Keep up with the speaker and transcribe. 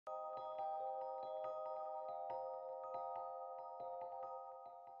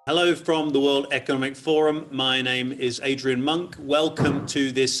Hello from the World Economic Forum. My name is Adrian Monk. Welcome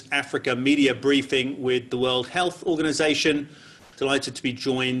to this Africa media briefing with the World Health Organization. Delighted to be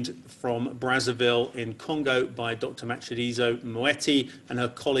joined from Brazzaville in Congo by Dr. Matshidiso Moeti and her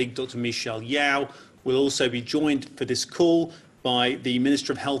colleague, Dr. Michelle Yao. We'll also be joined for this call by the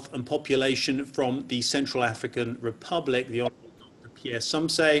Minister of Health and Population from the Central African Republic, the Honourable Dr. Pierre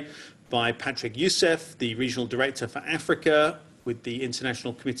Sumse, by Patrick Youssef, the Regional Director for Africa with the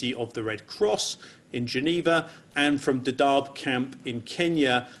International Committee of the Red Cross in Geneva, and from Dadaab camp in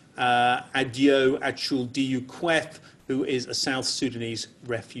Kenya, Adio Achul Diyu Kweth, who is a South Sudanese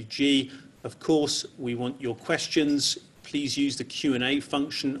refugee. Of course, we want your questions. Please use the Q&A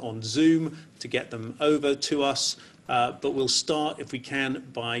function on Zoom to get them over to us. But we'll start, if we can,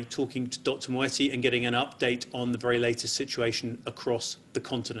 by talking to Dr. Moeti and getting an update on the very latest situation across the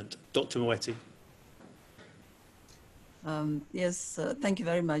continent. Dr. Moeti. Yes, thank you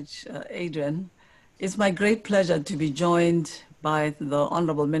very much, Adrian. It's my great pleasure to be joined by the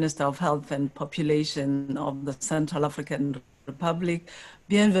Honorable Minister of Health and Population of the Central African Republic.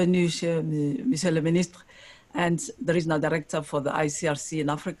 Bienvenue, Monsieur le Ministre, and the Regional Director for the ICRC in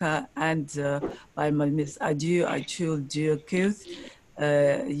Africa, and by Ms. Adieu Achul Dieu Kweth,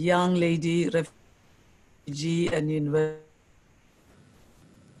 young lady, refugee and university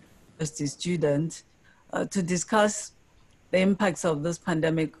student, to discuss the impacts of this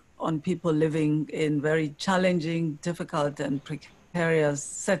pandemic on people living in very challenging, difficult, and precarious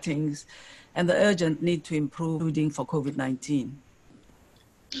settings, and the urgent need to improve fooding for COVID-19.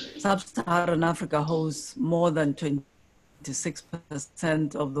 Sub-Saharan Africa hosts more than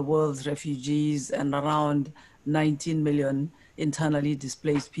 26% of the world's refugees and around 19 million internally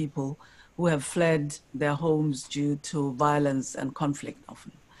displaced people who have fled their homes due to violence and conflict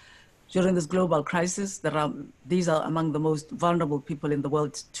often. During this global crisis, these are among the most vulnerable people in the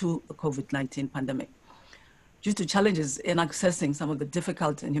world to the COVID-19 pandemic. Due to challenges in accessing some of the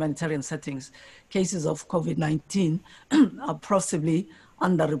difficult and humanitarian settings, cases of COVID-19 are possibly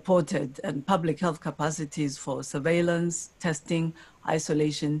underreported, and public health capacities for surveillance, testing,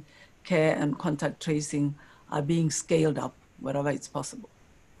 isolation, care, and contact tracing are being scaled up wherever it's possible.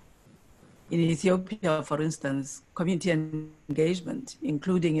 In Ethiopia, for instance, community engagement,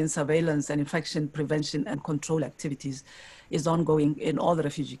 including in surveillance and infection prevention and control activities, is ongoing in all the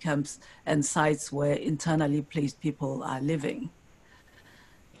refugee camps and sites where internally placed people are living.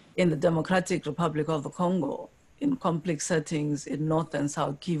 In the Democratic Republic of the Congo, in complex settings in North and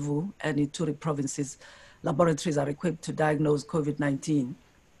South Kivu and Ituri provinces, laboratories are equipped to diagnose COVID-19,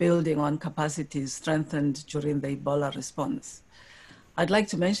 building on capacities strengthened during the Ebola response. I'd like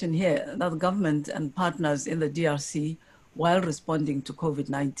to mention here that the government and partners in the DRC, while responding to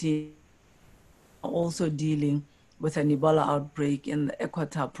COVID-19, are also dealing with an Ebola outbreak in the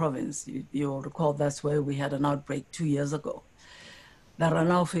Equator province. You'll recall that's where we had an outbreak 2 years ago. There are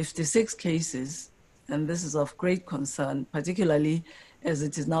now 56 cases, and this is of great concern, particularly as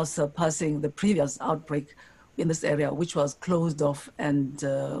it is now surpassing the previous outbreak in this area, which was closed off and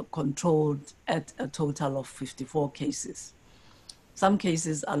controlled at a total of 54 cases. Some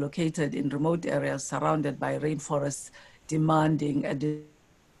cases are located in remote areas surrounded by rainforests, demanding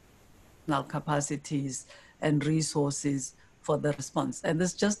additional capacities and resources for the response. And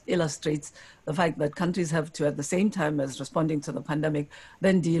this just illustrates the fact that countries have to, at the same time as responding to the pandemic,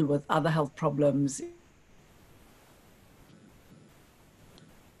 then deal with other health problems,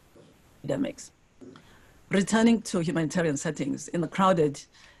 epidemics. Returning to humanitarian settings, in the crowded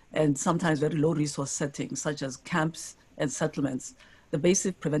and sometimes very low resource settings, such as camps and settlements, the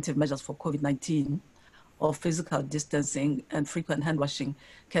basic preventive measures for COVID-19 of physical distancing and frequent hand washing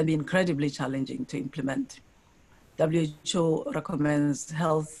can be incredibly challenging to implement. WHO recommends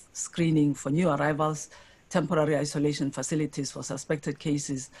health screening for new arrivals, temporary isolation facilities for suspected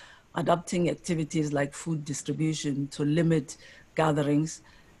cases, adapting activities like food distribution to limit gatherings,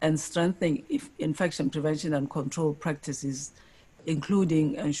 and strengthening infection prevention and control practices,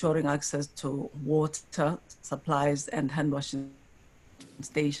 including ensuring access to water supplies and hand washing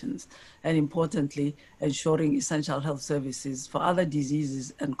stations, and importantly, ensuring essential health services for other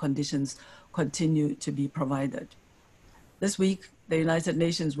diseases and conditions continue to be provided. This week, the United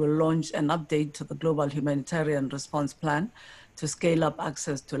Nations will launch an update to the Global Humanitarian Response Plan to scale up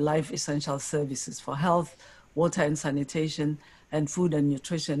access to life-essential services for health, water and sanitation, and food and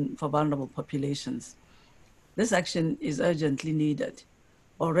nutrition for vulnerable populations. This action is urgently needed.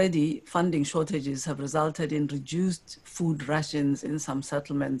 Already, funding shortages have resulted in reduced food rations in some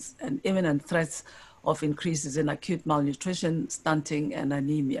settlements and imminent threats of increases in acute malnutrition, stunting, and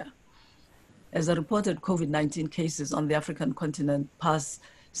anemia. As the reported COVID-19 cases on the African continent pass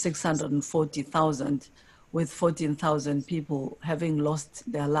 640,000, with 14,000 people having lost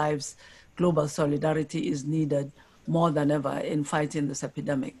their lives. Global solidarity is needed more than ever in fighting this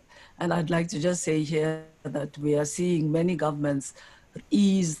epidemic. And I'd like to just say here that we are seeing many governments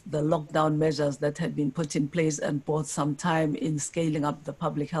ease the lockdown measures that had been put in place and bought some time in scaling up the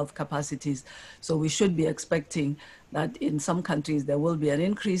public health capacities. So we should be expecting that in some countries there will be an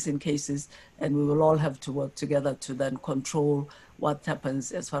increase in cases, and we will all have to work together to then control what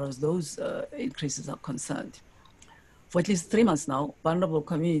happens as far as those increases are concerned. For at least 3 months now, vulnerable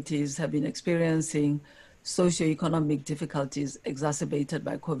communities have been experiencing socioeconomic difficulties exacerbated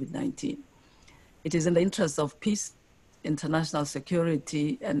by COVID-19. It is in the interest of peace, international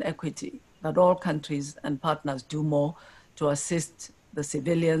security, and equity that all countries and partners do more to assist the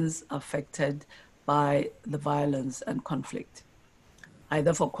civilians affected by the violence and conflict. I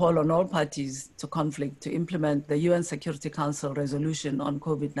therefore call on all parties to conflict to implement the UN Security Council resolution on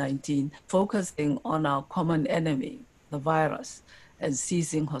COVID-19, focusing on our common enemy, the virus, and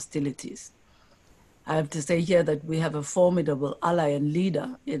ceasing hostilities. I have to say here that we have a formidable ally and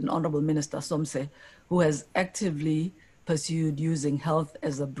leader in Honorable Minister Somse, who has actively pursued using health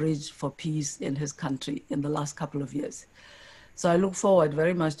as a bridge for peace in his country in the last couple of years. So I look forward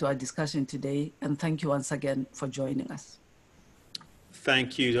very much to our discussion today, and thank you once again for joining us.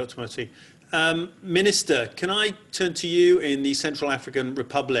 Thank you, Dr. Moti. Minister, can I turn to you in the Central African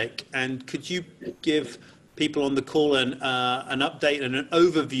Republic, and could you give people on the call an update and an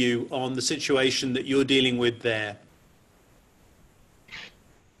overview on the situation that you're dealing with there?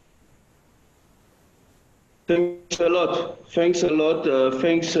 Thanks a lot. Thanks,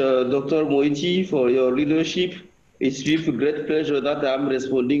 Dr. Moiti, for your leadership. It's with great pleasure that I'm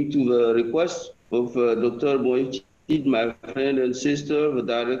responding to the request of Dr. Moiti, my friend and sister, the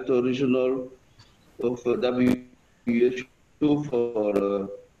Director Regional of WHO for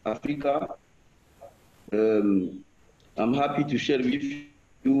Africa. I'm happy to share with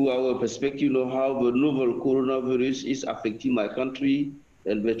you our perspective on how the novel coronavirus is affecting my country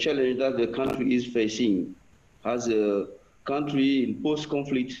and the challenge that the country is facing as a country in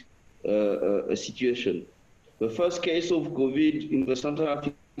post-conflict situation. The first case of COVID in the Central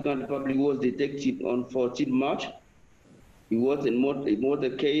African Republic was detected on 14 March. It was a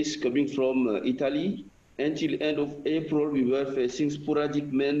case coming from Italy. Until end of April, we were facing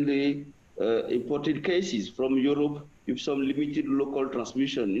sporadic, mainly imported cases from Europe with some limited local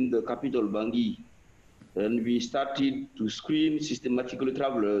transmission in the capital, Bangui. And we started to screen systematically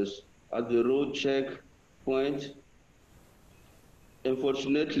travelers at the road checkpoint.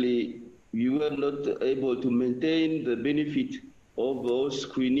 Unfortunately, we were not able to maintain the benefit of those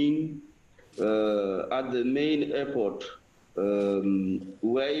screening at the main airport, while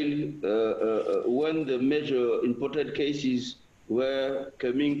when the major imported cases were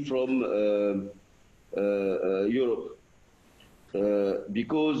coming from Europe.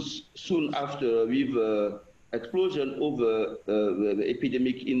 Because soon after, with explosion of the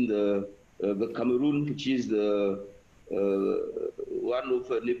epidemic in the Cameroon, which is one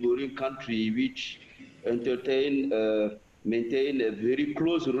of a neighboring country which maintain a very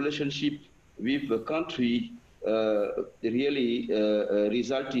close relationship with the country, really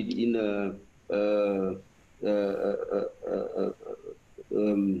resulted in a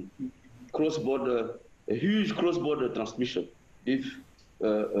huge cross-border transmission with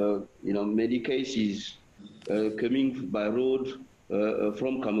many cases coming by road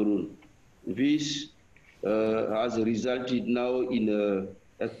from Cameroon. This has resulted now in an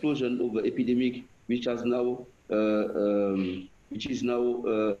explosion of the epidemic, which has now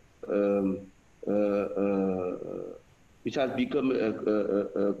which has become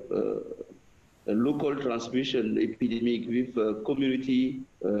a local transmission epidemic with community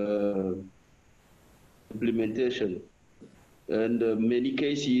implementation, and many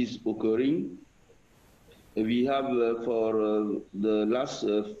cases occurring. We have for the last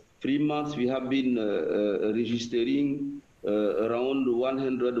 3 months, we have been registering around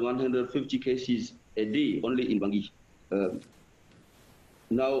 150 cases a day only in Bangui.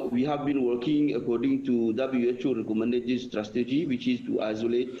 Now, we have been working according to WHO recommended strategy, which is to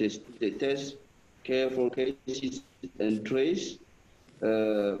isolate, test, care for cases, and trace.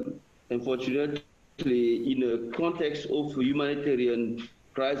 Unfortunately, in a context of humanitarian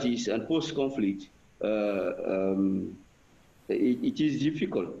crisis and post-conflict, it is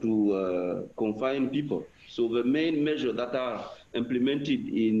difficult to confine people. So the main measures that are implemented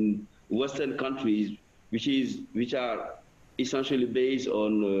in Western countries, which are essentially based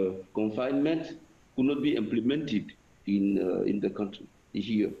on confinement, could not be implemented in the country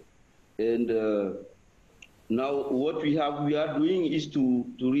here. And Now, what we are doing is to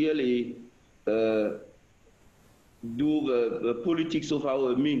really do the politics of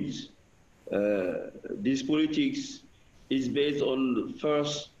our means. This politics is based on,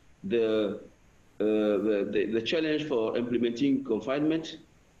 first, the challenge for implementing confinement.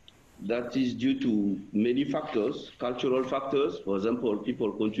 That is due to many factors, cultural factors. For example,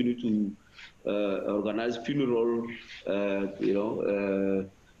 people continue to organize funeral.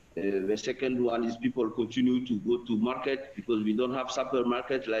 The second one is people continue to go to market because we don't have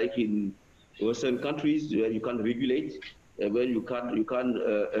supermarket like in Western countries where you can regulate, where you can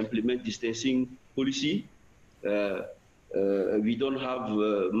implement distancing policy. We don't have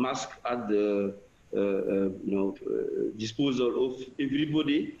masks at the disposal of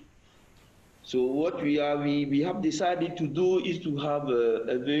everybody. So what we have decided to do is to have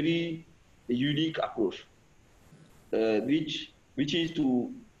a very unique approach, which is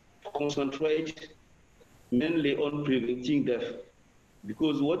to concentrate mainly on preventing death,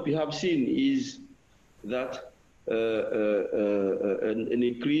 because what we have seen is that an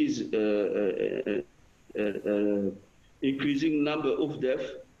increasing number of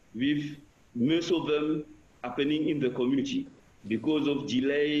deaths, with most of them happening in the community because of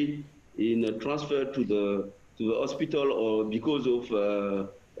delay in transfer to the hospital, or because of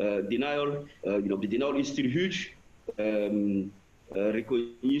denial. The denial is still huge.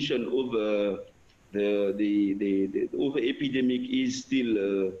 Recognition of the epidemic is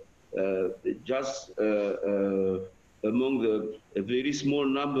still just among a very small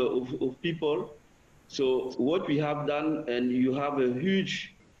number of people. So what we have done, and you have a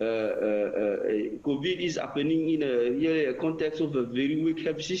huge COVID is happening in a context of a very weak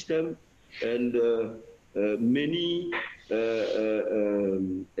health system, and many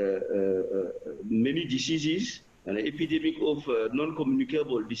diseases, an epidemic of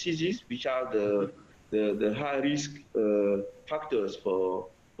non-communicable diseases, which are the high risk factors for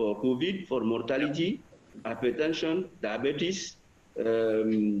COVID, for mortality, hypertension, diabetes,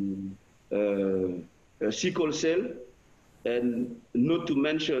 sickle cell, and not to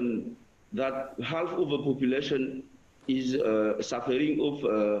mention that half of the population is suffering of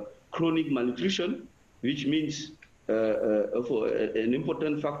chronic malnutrition, which means an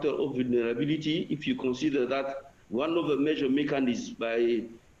important factor of vulnerability. If you consider that one of the major mechanisms by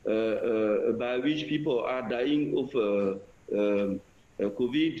which people are dying of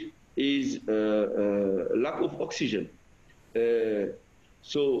COVID is lack of oxygen.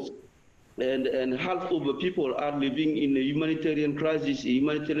 And half of the people are living in a humanitarian crisis, a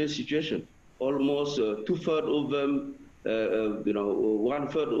humanitarian situation. Almost 2/3 of them,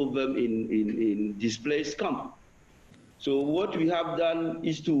 1/3 of them in displaced camp. So what we have done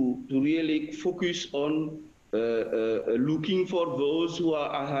is to really focus on looking for those who are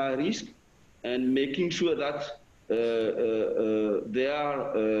at high risk and making sure that they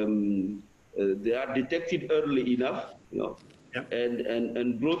are detected early enough,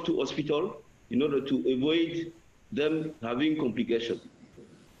 and brought to hospital in order to avoid them having complications.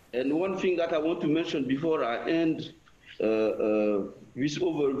 And one thing that I want to mention before I end this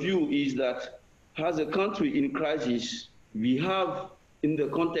overview is that as a country in crisis, we have, in the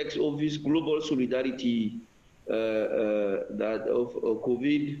context of this global solidarity that of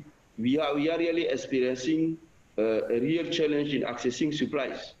COVID, we are really experiencing a real challenge in accessing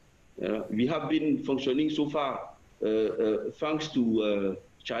supplies. We have been functioning so far thanks to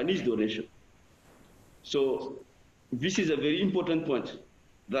Chinese donation. So this is a very important point,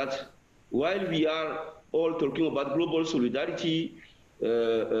 that while we are all talking about global solidarity,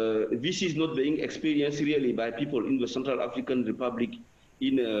 this is not being experienced really by people in the Central African Republic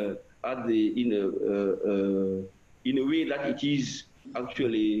in a way that it is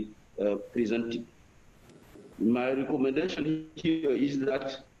actually presented. My recommendation here is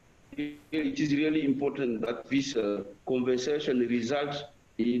that it is really important that this conversation results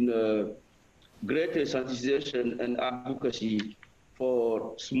in greater sensitization and advocacy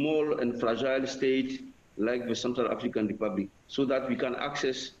for small and fragile states like the Central African Republic, so that we can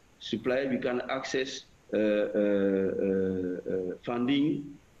access supply, we can access funding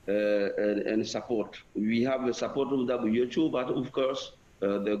and support. We have the support of WHO, but of course,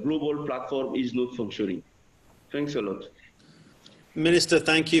 the global platform is not functioning. Thanks a lot. Minister,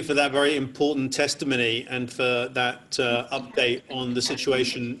 thank you for that very important testimony and for that update on the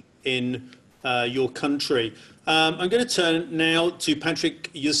situation in your country. I'm going to turn now to Patrick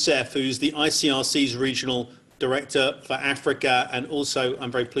Youssef, who's the ICRC's Regional Director for Africa, and also,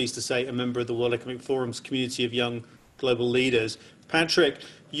 I'm very pleased to say, a member of the World Economic Forum's community of young global leaders. Patrick,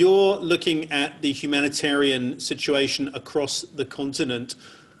 you're looking at the humanitarian situation across the continent.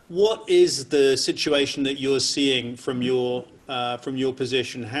 What is the situation that you're seeing from your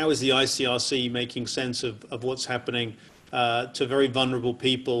position? How is the ICRC making sense of what's happening to very vulnerable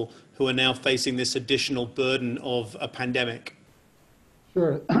people who are now facing this additional burden of a pandemic?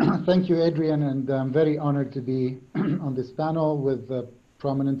 Sure. Thank you, Adrian, and I'm very honored to be on this panel with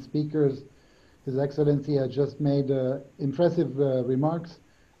prominent speakers. His Excellency has just made impressive remarks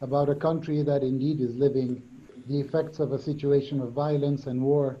about a country that indeed is living the effects of a situation of violence and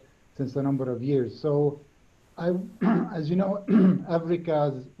war since a number of years. So, as you know,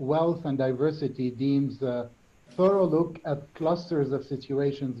 Africa's wealth and diversity deems a thorough look at clusters of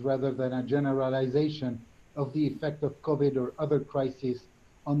situations rather than a generalization of the effect of COVID or other crises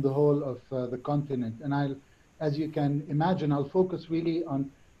on the whole of the continent. And as you can imagine, I'll focus really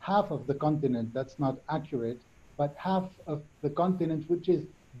on half of the continent. That's not accurate, but half of the continent which is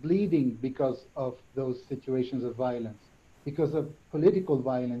bleeding because of those situations of violence, because of political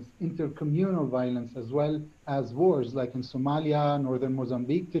violence, intercommunal violence, as well as wars like in Somalia, northern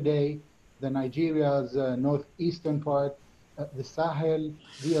Mozambique today, the Nigeria's northeastern part, the Sahel,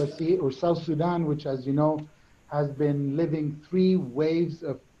 DRC, or South Sudan, which, as you know, has been living 3 waves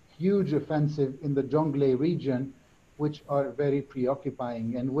of huge offensive in the Jonglei region, which are very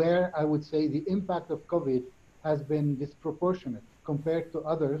preoccupying, and where I would say the impact of COVID has been disproportionate compared to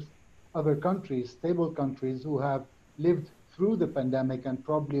other countries, stable countries who have lived through the pandemic and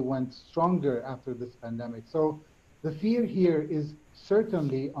probably went stronger after this pandemic. So the fear here is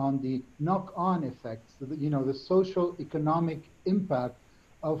certainly on the knock-on effects, the social economic impact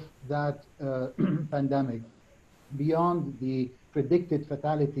of that pandemic beyond the predicted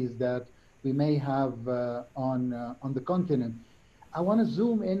fatalities that we may have on the continent. I want to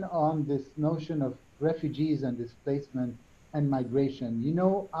zoom in on this notion of refugees and displacement and migration. You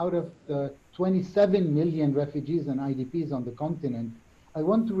know, out of the 27 million refugees and IDPs on the continent, I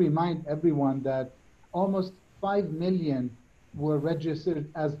want to remind everyone that almost 5 million were registered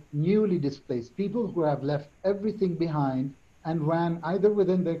as newly displaced, people who have left everything behind and ran either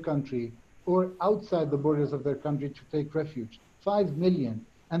within their country or outside the borders of their country to take refuge. 5 million.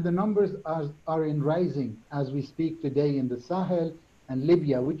 And the numbers are in rising as we speak today in the Sahel and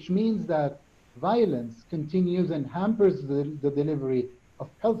Libya, which means that violence continues and hampers the delivery of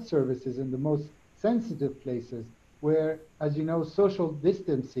health services in the most sensitive places where, as you know, social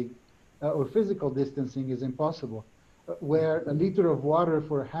distancing or physical distancing is impossible, where a liter of water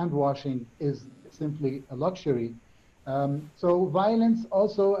for hand washing is simply a luxury. So violence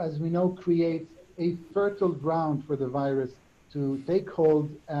also, as we know, creates a fertile ground for the virus to take hold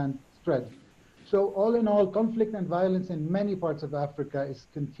and spread. So all in all, conflict and violence in many parts of Africa is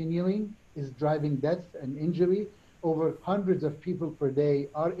continuing, is driving death and injury. Over hundreds of people per day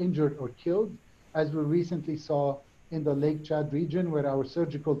are injured or killed, as we recently saw in the Lake Chad region, where our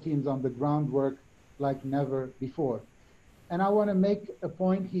surgical teams on the ground work like never before. And I want to make a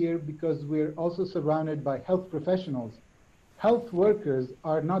point here because we're also surrounded by health professionals. Health workers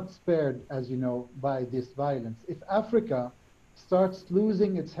are not spared, as you know, by this violence. If Africa starts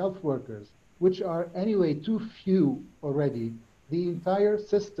losing its health workers, which are anyway too few already, the entire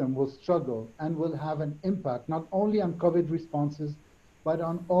system will struggle and will have an impact not only on COVID responses, but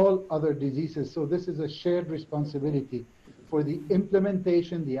on all other diseases. So this is a shared responsibility for the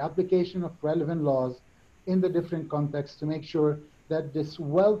implementation, the application of relevant laws in the different contexts to make sure that this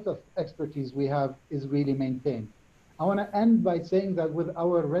wealth of expertise we have is really maintained. I want to end by saying that with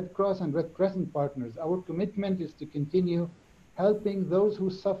our Red Cross and Red Crescent partners, our commitment is to continue helping those who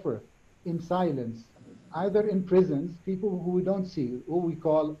suffer in silence, either in prisons, people who we don't see, who we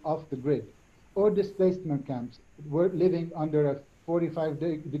call off the grid, or displacement camps. We're living under a 45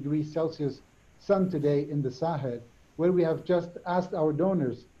 degrees Celsius sun today in the Sahel, where we have just asked our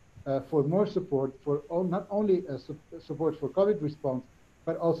donors for more support for not only support for COVID response,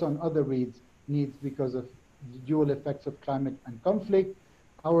 but also on other needs because of the dual effects of climate and conflict.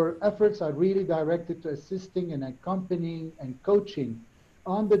 Our efforts are really directed to assisting and accompanying and coaching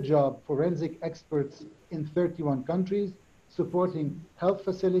on the job forensic experts in 31 countries, supporting health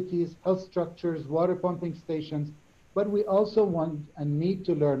facilities, health structures, water pumping stations. But we also want and need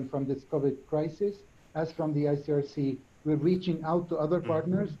to learn from this COVID crisis. As from the ICRC, we're reaching out to other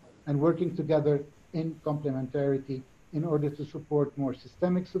partners and working together in complementarity in order to support more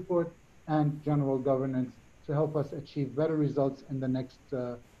systemic support and general governance to help us achieve better results in the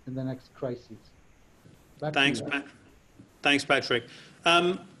next crisis. Thanks, Patrick.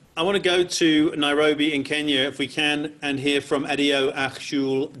 I want to go to Nairobi in Kenya, if we can, and hear from Adio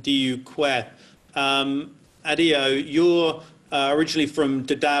Achul Diukwe. Adio, you're originally from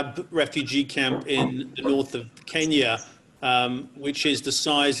Dadaab refugee camp in the north of Kenya. which is the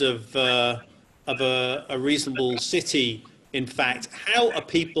size of a reasonable city, in fact. How are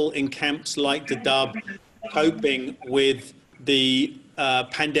people in camps like Dadaab coping with the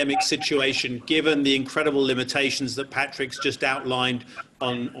pandemic situation, given the incredible limitations that Patrick's just outlined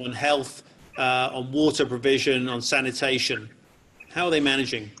on health, on water provision, on sanitation? How are they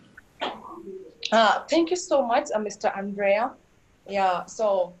managing? Thank you so much, Mr. Andrea. Yeah,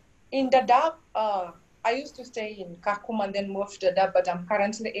 so in Dadaab, I used to stay in Kakuma and then moved to Dadaab, but I'm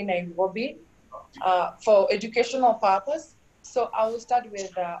currently in Nairobi for educational purpose. So I will start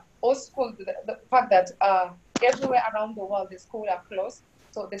with all schools, the fact that everywhere around the world, the schools are closed.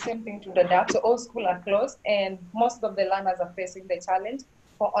 So the same thing to Dadaab. So all schools are closed, and most of the learners are facing the challenge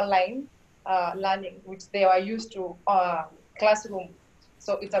for online learning, which they are used to classroom.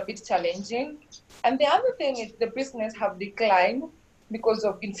 So it's a bit challenging. And the other thing is the business have declined because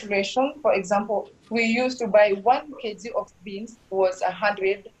of inflation. For example, we used to buy 1 kg of beans was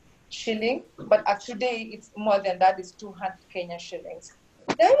 100 shilling, but today it's more than that, it's 200 Kenyan shillings.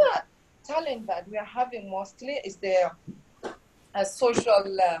 The other challenge that we are having mostly is the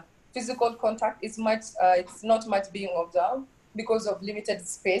social physical contact is much, it's not much being observed because of limited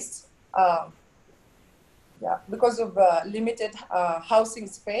space. Because of limited housing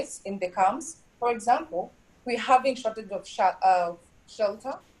space in the camps. For example, we're having shortage of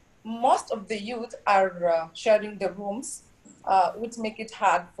shelter. Most of the youth are sharing the rooms, which make it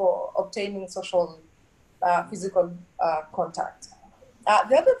hard for obtaining social physical contact.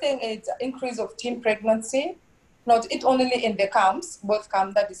 The other thing is increase of teen pregnancy, not only in the camps, both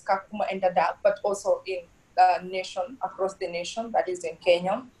camps, that is Kakuma and Dadaab, but also in the nation, across the nation, that is in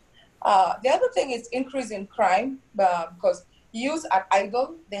Kenya. The other thing is increase in crime because youth are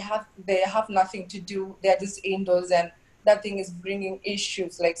idle. They have nothing to do. They're just indoors, and that thing is bringing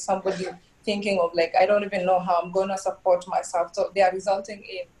issues like somebody thinking of like, I don't even know how I'm going to support myself. So they are resulting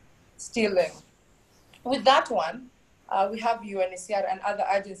in stealing. With that one, we have UNHCR and other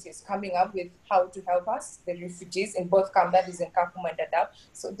agencies coming up with how to help us, the refugees in both camps, that is in Kakuma and Dadaab.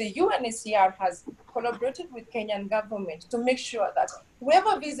 So the UNHCR has collaborated with Kenyan government to make sure that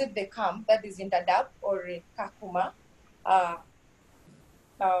whoever visits the camp, that is in Dadaab or in Kakuma,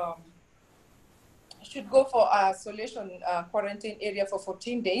 should go for a isolation quarantine area for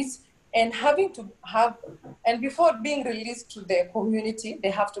 14 days, and and before being released to the community, they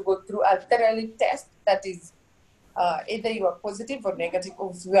have to go through a thoroughly test that is either you are positive or negative.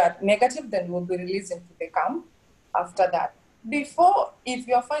 If you are negative, then you will be released into the camp after that. If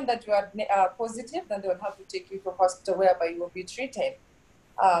you find that you are positive, then they will have to take you to hospital whereby you will be treated.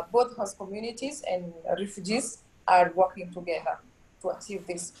 Both host communities and refugees are working together to achieve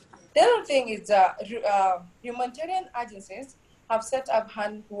this. The other thing is humanitarian agencies have set up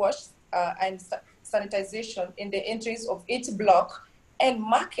hand wash and sanitization in the entries of each block and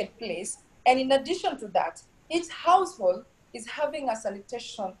marketplace. And in addition to that, each household is having a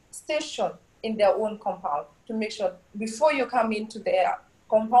sanitation station in their own compound to make sure before you come into their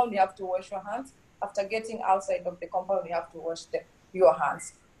compound, you have to wash your hands. After getting outside of the compound, you have to wash your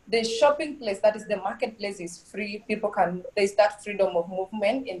hands. The shopping place, that is the marketplace, is free. There's that freedom of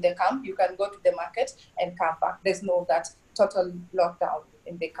movement in the camp. You can go to the market and come back. There's no that total lockdown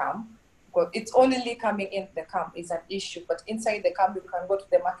in the camp. Because it's only coming in the camp is an issue, but inside the camp, you can go to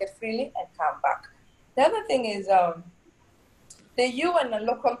the market freely and come back. The other thing is the UN and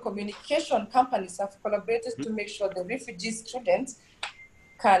local communication companies have collaborated to make sure the refugee students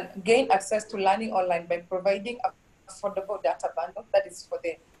can gain access to learning online by providing affordable data bundle, that is for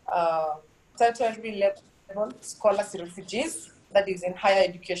the tertiary level scholars refugees, that is in higher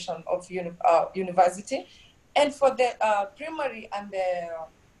education of university. And for the primary and the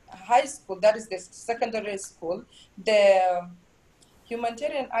high school, that is the secondary school, the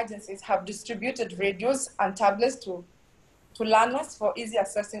humanitarian agencies have distributed radios and tablets to learners for easy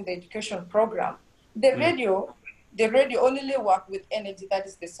accessing the education program. The radio only works with energy, that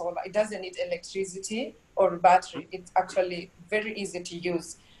is the solar. It doesn't need electricity or battery. It's actually very easy to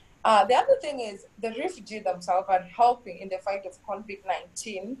use. The other thing is the refugees themselves are helping in the fight of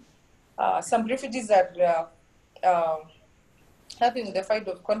COVID-19. Some refugees are helping in the fight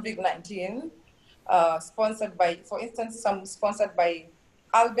of COVID-19, sponsored by, for instance, some sponsored by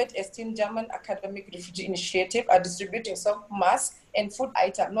Albert Einstein German Academic Refugee Initiative are distributing some masks and food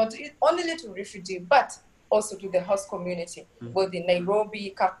items, not only to refugees, but also to the host community, both in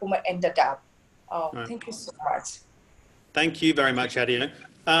Nairobi, Kakuma, and Dadaab. Right. Thank you so much. Thank you very much, Adia.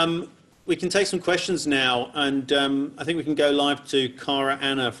 We can take some questions now, and I think we can go live to Cara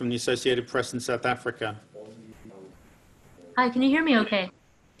Anna from the Associated Press in South Africa. Hi, can you hear me okay?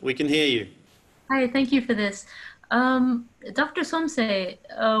 We can hear you. Hi, thank you for this. Dr. Somse,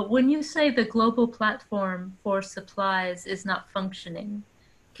 when you say the global platform for supplies is not functioning,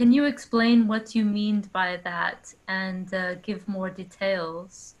 can you explain what you mean by that and give more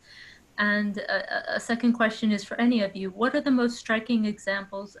details? And a second question is for any of you. What are the most striking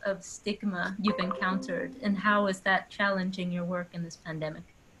examples of stigma you've encountered, and how is that challenging your work in this pandemic?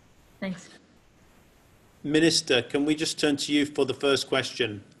 Thanks. Minister, can we just turn to you for the first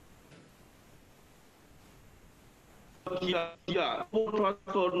question? Yeah.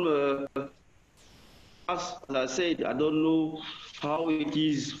 Platform, as I said, I don't know how it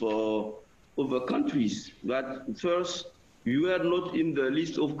is for other countries, but first, we were not in the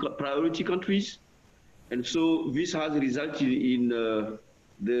list of priority countries, and so this has resulted in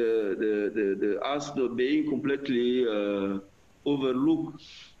the us being completely overlooked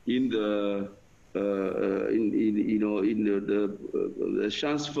in the the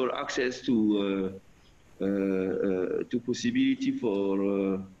chance for access to possibility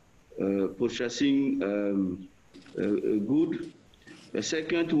for purchasing good. The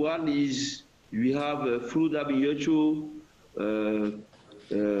second one is we have through WHO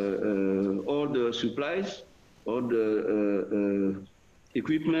all the supplies, all the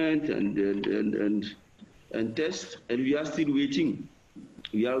equipment and tests, and we are still waiting.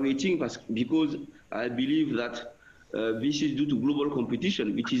 We are waiting because I believe that this is due to global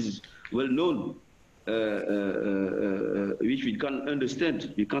competition, which is well known, which we can't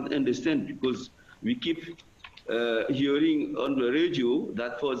understand. We can't understand because we keep hearing on the radio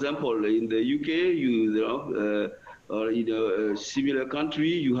that, for example, in the UK, or in a similar country,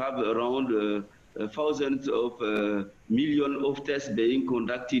 you have around thousands of millions of tests being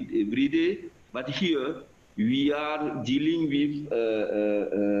conducted every day. But here, we are dealing with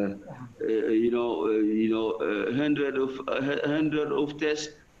hundred of tests,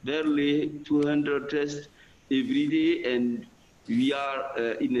 barely 200 tests every day, and we are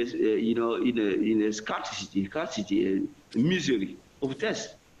in a scarcity, misery of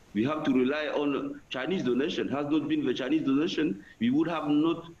tests. We have to rely on Chinese donation. Has not been the Chinese donation, we would have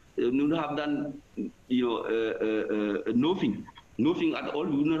not done nothing at all.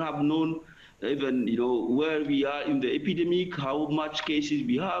 We would not have known even where we are in the epidemic, how much cases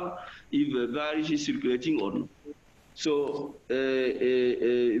we have, if the virus is circulating or not. So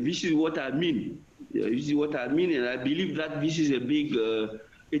this is what I mean. This is what I mean, and I believe that this is a big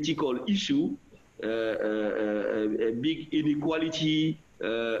ethical issue, a big inequality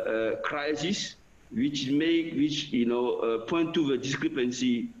crisis, which point to the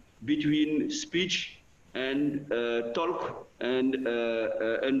discrepancy between speech and talk and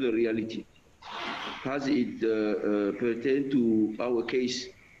the reality, as it pertains to our case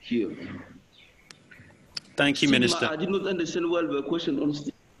here. Thank you, Minister. I did not understand well the question,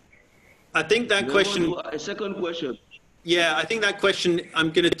 honestly. I think that question... A second question. Yeah, I think that question,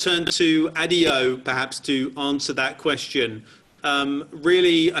 I'm going to turn to Adio, perhaps, to answer that question.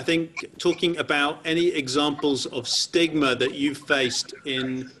 Really, I think talking about any examples of stigma that you've faced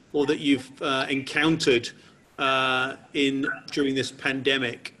or that you've encountered during this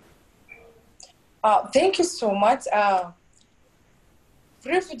pandemic. Thank you so much.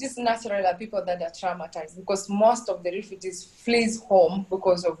 Refugees naturally are people that are traumatized because most of the refugees flees home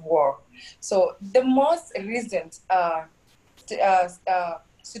because of war. So the most recent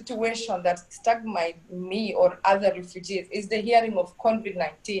situation that stigmatized me or other refugees is the hearing of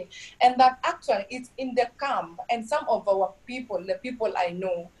COVID-19, and that actually it's in the camp, and some of our people, the people I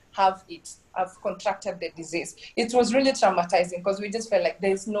know, have contracted the disease. It was really traumatizing because we just felt like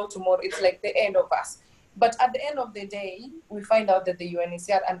there's no tomorrow. It's like the end of us. But at the end of the day, we find out that the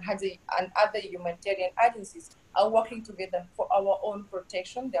UNHCR and other humanitarian agencies are working together for our own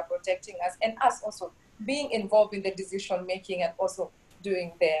protection. They're protecting us, and us also being involved in the decision making and also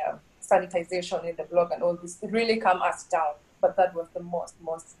doing the sanitization in the blog and all this. It really calmed us down. But that was the most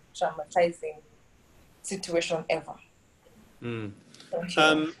traumatizing situation ever. Mm. Thank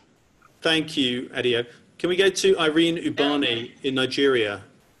you. Thank you, Adio. Can we go to Irene Ubani in Nigeria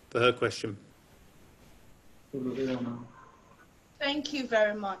for her question? Thank you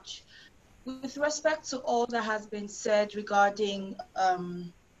very much. With respect to all that has been said regarding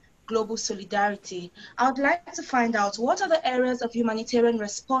global solidarity, I would like to find out what are the areas of humanitarian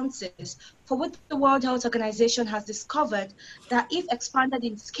responses for which the World Health Organization has discovered that if expanded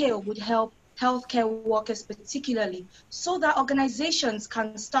in scale would help healthcare workers particularly, so that organizations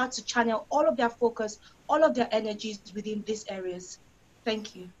can start to channel all of their focus, all of their energies within these areas.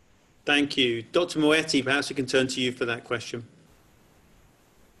 Thank you. Thank you. Dr. Moeti, perhaps we can turn to you for that question.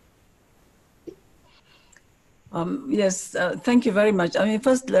 Yes, thank you very much. I mean,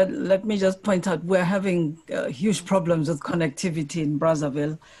 first, let me just point out we're having huge problems with connectivity in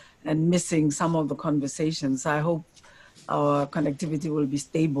Brazzaville and missing some of the conversations. I hope our connectivity will be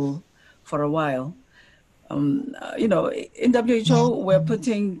stable for a while. You know, in WHO, we're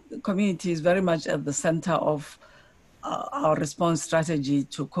putting communities very much at the center of our response strategy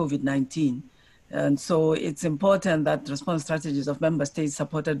to COVID-19. And so it's important that response strategies of member states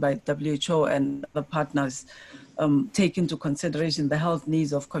supported by WHO and other partners take into consideration the health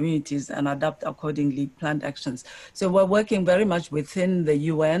needs of communities and adapt accordingly planned actions. So we're working very much within the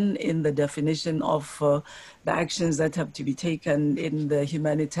UN in the definition of the actions that have to be taken in the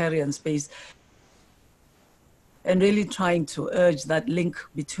humanitarian space, and really trying to urge that link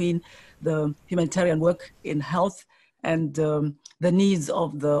between the humanitarian work in health and the needs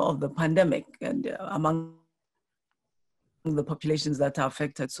of the pandemic and among the populations that are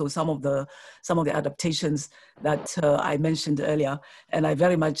affected. So some of the adaptations that I mentioned earlier, and I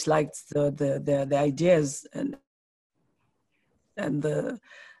very much liked the ideas and the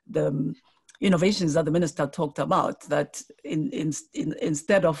innovations that the minister talked about, that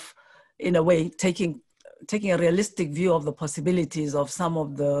instead of, in a way, taking a realistic view of the possibilities of some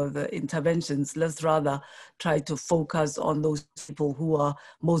of the interventions, let's rather try to focus on those people who are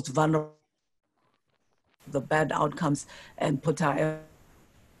most vulnerable to the bad outcomes and put our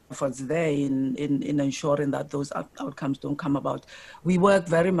efforts there in ensuring that those outcomes don't come about. We work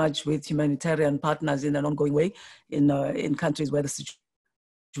very much with humanitarian partners in an ongoing way in countries where the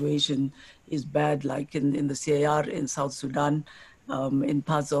situation is bad, like in the CAR, in South Sudan, in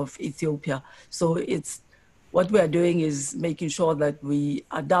parts of Ethiopia. So what we are doing is making sure that we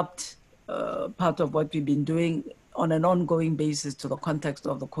adapt part of what we've been doing on an ongoing basis to the context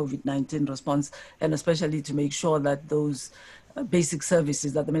of the COVID-19 response, and especially to make sure that those basic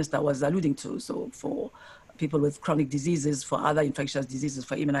services that the minister was alluding to, so for people with chronic diseases, for other infectious diseases,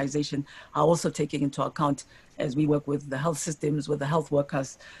 for immunization, are also taken into account as we work with the health systems, with the health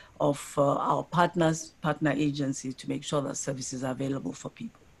workers of our partner agencies to make sure that services are available for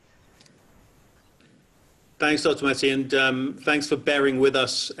people. Thanks, Dr. Mati, and thanks for bearing with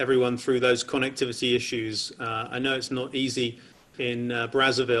us, everyone, through those connectivity issues. I know it's not easy in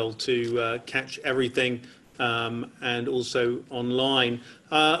Brazzaville to catch everything and also online.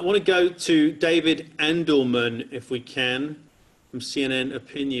 I want to go to David Andelman, if we can, from CNN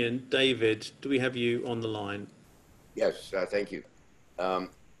Opinion. David, do we have you on the line? Yes, thank you. How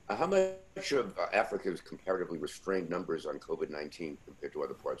much of Africa's comparatively restrained numbers on COVID-19 compared to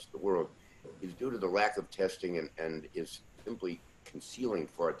other parts of the world is due to the lack of testing and is simply concealing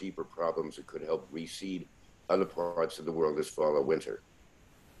far deeper problems that could help reseed other parts of the world this fall or winter?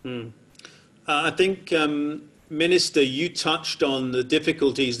 I think, Minister, you touched on the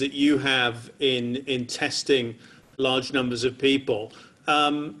difficulties that you have in testing large numbers of people.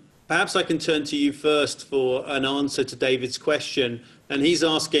 Perhaps I can turn to you first for an answer to David's question. And he's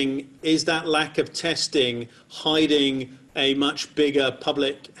asking, is that lack of testing hiding a much bigger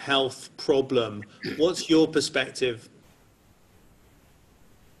public health problem? What's your perspective?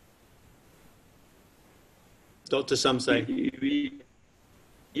 Dr. Samsay.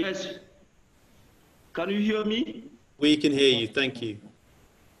 Yes. Can you hear me? We can hear you. Thank you.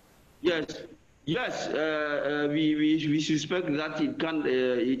 Yes. Yes. We suspect that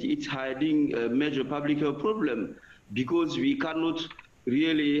it's hiding a major public health problem because we cannot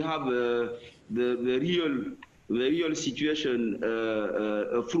really have the real situation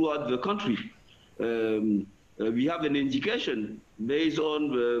throughout the country. We have an indication based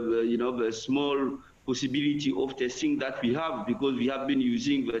on the small possibility of testing that we have, because we have been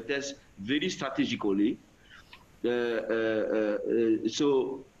using the test very strategically. But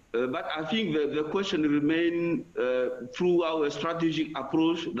I think the question remains through our strategic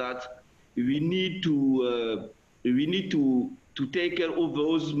approach that we need to take care of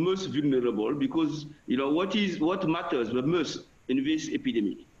those most vulnerable, because what matters the most in this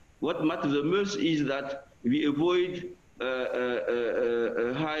epidemic. What matters the most is that we avoid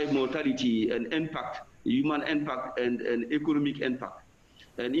high mortality and impact, human impact and economic impact.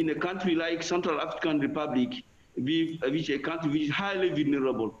 And in a country like Central African Republic, which a country which is highly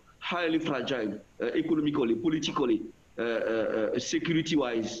vulnerable, highly fragile, economically, politically,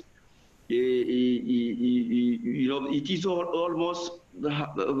 security-wise, it is almost the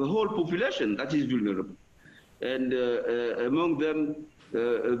whole population that is vulnerable. And among them,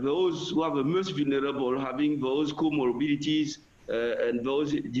 those who are the most vulnerable, having those comorbidities and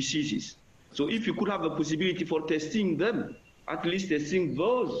those diseases. So if you could have a possibility for testing them, at least testing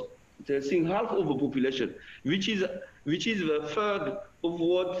those testing half of the population, which is the third of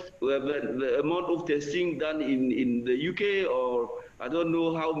what the amount of testing done in the UK, or I don't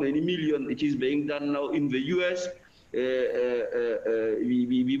know how many million it is being done now in the US.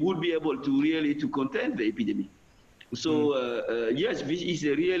 We would be able to really to contain the epidemic. So yes, this is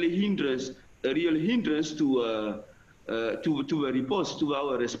a real hindrance to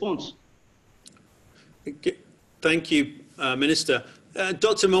our response. Thank you, Minister.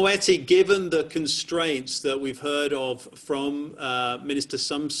 Dr. Moeti, given the constraints that we've heard of from Minister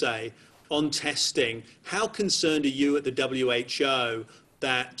Sumsay on testing, how concerned are you at the WHO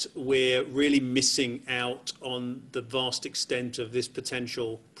that we're really missing out on the vast extent of this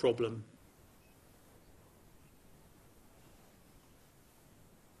potential problem?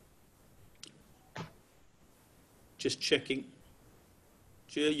 Just checking.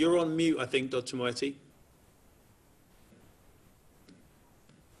 You're on mute, I think, Dr. Moeti.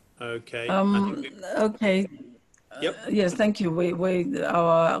 Okay. Okay. Yep. Yes, thank you.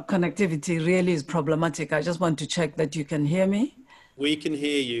 Our connectivity really is problematic. I just want to check that you can hear me. We can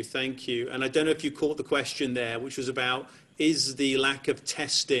hear you, thank you. And I don't know if you caught the question there, which was about, is the lack of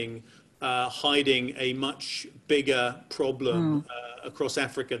testing hiding a much bigger problem across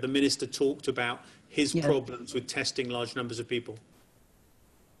Africa? The minister talked about his problems with testing large numbers of people.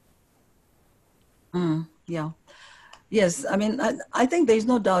 Yeah. Yes, I mean, I think there's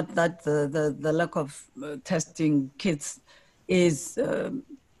no doubt that the lack of testing kits is,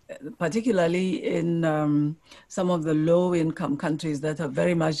 particularly in some of the low-income countries that are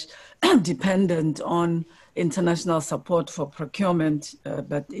very much dependent on international support for procurement,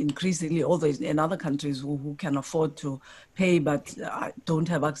 but increasingly, although in other countries who can afford to pay but don't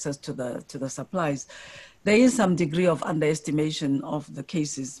have access to the supplies, there is some degree of underestimation of the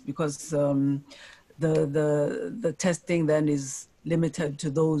cases because the testing then is limited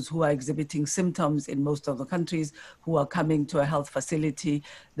to those who are exhibiting symptoms in most of the countries, who are coming to a health facility.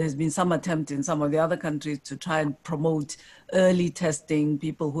 There's been some attempt in some of the other countries to try and promote early testing,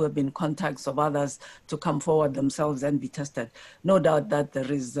 people who have been contacts of others to come forward themselves and be tested. No doubt that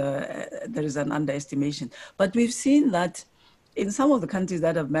there is an underestimation. But we've seen that in some of the countries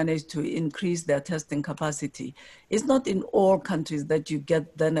that have managed to increase their testing capacity, it's not in all countries that you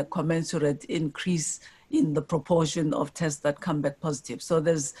get then a commensurate increase in the proportion of tests that come back positive. So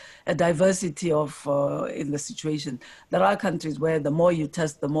there's a diversity of in the situation. There are countries where the more you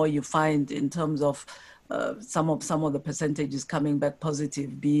test, the more you find in terms of some of the percentages coming back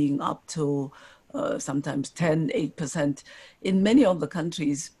positive being up to sometimes 8%. In many of the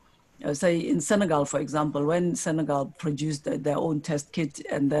countries, say in Senegal, for example, when Senegal produced their own test kit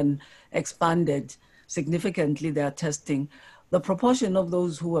and then expanded significantly their testing, the proportion of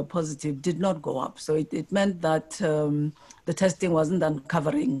those who were positive did not go up. So it meant that the testing wasn't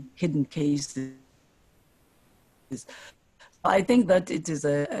uncovering hidden cases. I think that it is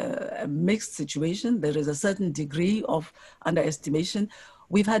a mixed situation. There is a certain degree of underestimation.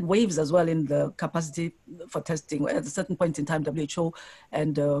 We've had waves as well in the capacity for testing. At a certain point in time, WHO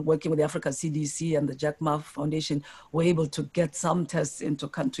and working with the Africa CDC and the Jack Ma Foundation were able to get some tests into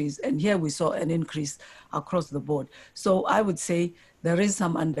countries. And here we saw an increase across the board. So I would say there is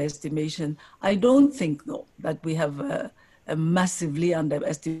some underestimation. I don't think, though, that we have a massively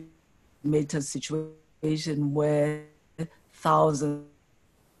underestimated situation where thousands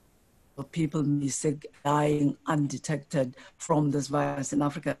of people may be sick, dying undetected from this virus in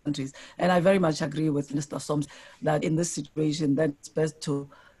African countries. And I very much agree with Mr. Soms that in this situation, that it's best to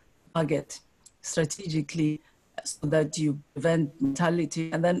target strategically so that you prevent mortality.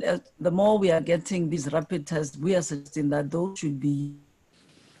 And then the more we are getting these rapid tests, we are suggesting that those should be.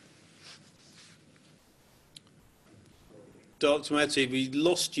 Dr. Moeti, we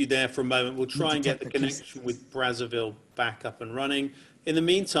lost you there for a moment. We'll try and get the connection with Brazzaville back up and running. In the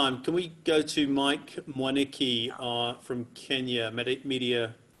meantime, can we go to Mike Mwaniki from Kenya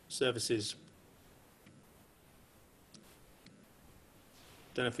Media Services?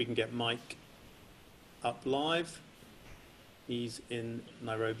 Don't know if we can get Mike up live. He's in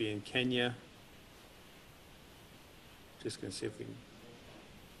Nairobi in Kenya. Just going to see if we can.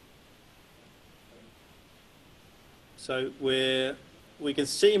 So we can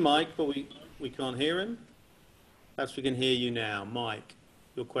see Mike, but we can't hear him. Perhaps we can hear you now. Mike,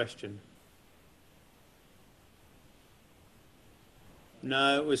 your question.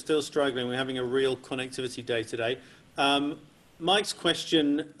 No, we're still struggling. We're having a real connectivity day today. Mike's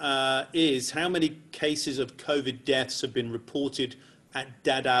question is, how many cases of COVID deaths have been reported at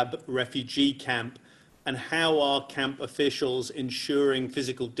Dadaab refugee camp, and how are camp officials ensuring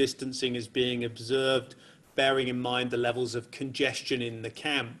physical distancing is being observed, bearing in mind the levels of congestion in the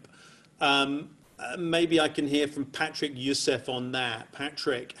camp? Maybe I can hear from Patrick Youssef on that.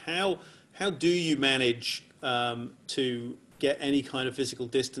 Patrick, how do you manage to get any kind of physical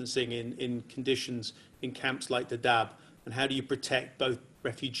distancing in conditions in camps like Dadaab, and how do you protect both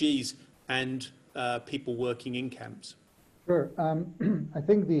refugees and people working in camps? Sure. I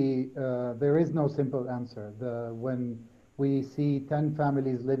think there is no simple answer. When we see 10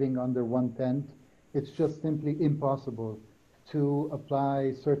 families living under one tent, it's just simply impossible to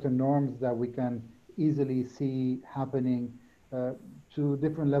apply certain norms that we can easily see happening to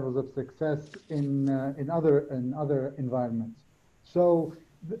different levels of success in other environments. So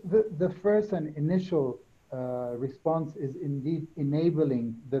the first and initial response is indeed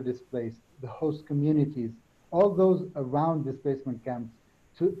enabling the displaced, the host communities, all those around displacement camps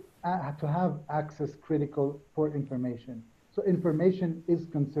to have access critical for information. So information is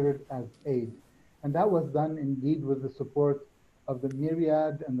considered as aid. And that was done indeed with the support of the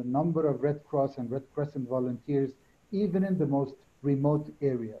myriad and the number of Red Cross and Red Crescent volunteers, even in the most remote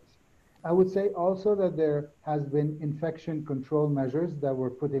areas. I would say also that there has been infection control measures that were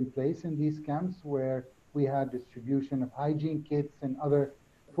put in place in these camps, where we had distribution of hygiene kits and other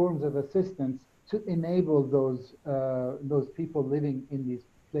forms of assistance to enable those people living in these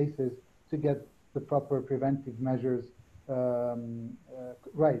places to get the proper preventive measures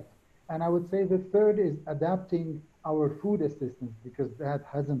right. And I would say the third is adapting our food assistance, because that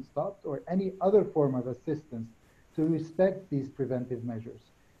hasn't stopped, or any other form of assistance, to respect these preventive measures.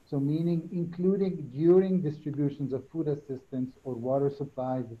 So meaning including during distributions of food assistance or water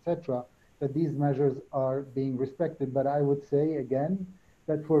supplies, etc., that these measures are being respected. But I would say again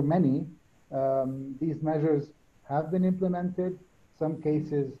that for many, these measures have been implemented. Some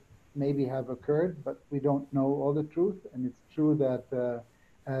cases maybe have occurred, but we don't know all the truth. And it's true that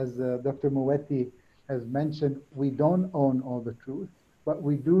as Dr. Moetti has mentioned, we don't own all the truth, but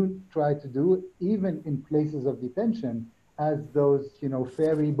we do try to do, even in places of detention, as those,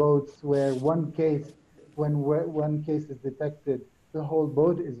 ferry boats where one case is detected, the whole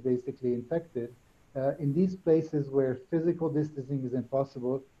boat is basically infected. In these places where physical distancing is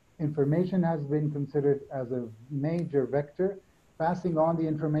impossible, information has been considered as a major vector, passing on the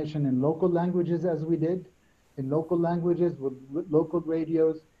information in local languages as we did, in local languages with local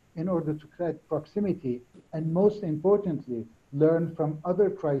radios, in order to create proximity, and most importantly, learn from other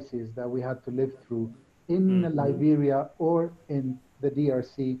crises that we had to live through in Liberia or in the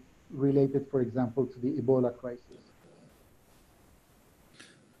DRC, related, for example, to the Ebola crisis.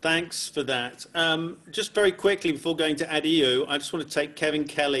 Thanks for that. Just very quickly, before going to Adio, I just want to take Kevin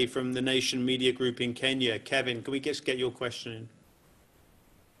Kelly from the Nation Media Group in Kenya. Kevin, can we just get your question in?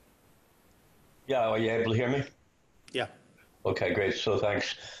 Yeah, are you able to hear me? Yeah. Okay, great. So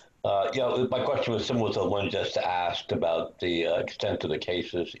thanks. My question was similar to the one just asked about the extent of the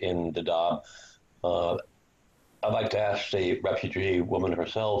cases in Dadaab. I'd like to ask the refugee woman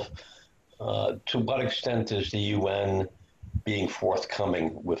herself, to what extent is the UN being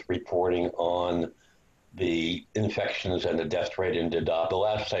forthcoming with reporting on the infections and the death rate in Dadaab? The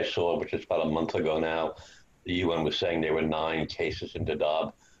last I saw, which is about a month ago now, the UN was saying there were 9 cases in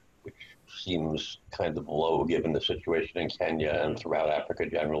Dadaab, which seems kind of low given the situation in Kenya and throughout Africa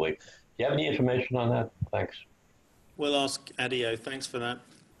generally. Do you have any information on that? Thanks. We'll ask Adio. Thanks for that.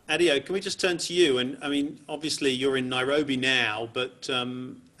 Adio, can we just turn to you? And I mean, obviously you're in Nairobi now, but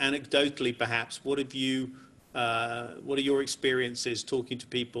anecdotally perhaps, what are your experiences talking to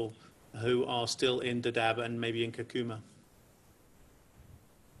people who are still in Dadaab and maybe in Kakuma?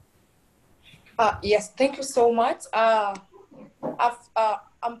 Yes, thank you so much.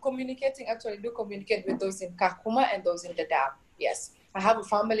 I'm communicating, actually do communicate with those in Kakuma and those in Dadaab. Yes, I have a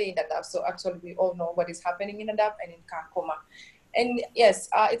family in Dadaab, so actually we all know what is happening in Dadaab and in Kakuma. And yes,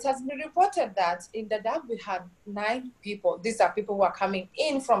 it has been reported that in Dadaab we had 9 people. These are people who are coming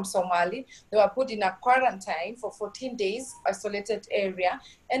in from Somali. They were put in a quarantine for 14 days, isolated area.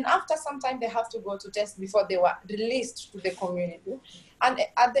 And after some time, they have to go to test before they were released to the community. And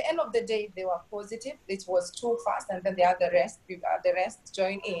at the end of the day, they were positive. It was too fast, and then the rest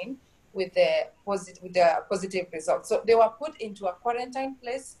joined in with the positive results. So they were put into a quarantine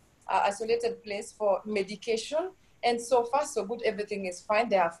place, isolated place for medication. And so far, so good, everything is fine.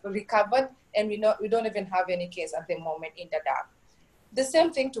 They have recovered, and we don't even have any case at the moment in Dadaab. The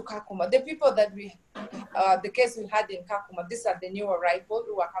same thing to Kakuma. The people that the case we had in Kakuma, these are the new arrivals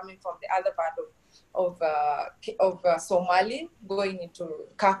who are coming from the other part of Somali, going into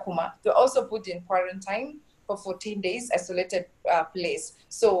Kakuma. They're also put in quarantine for 14 days, isolated place.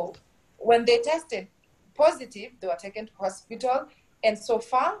 So when they tested positive, they were taken to hospital, and so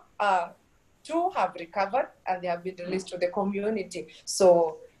far, 2 have recovered and they have been released to the community.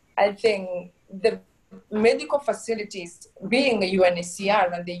 So I think the medical facilities, being a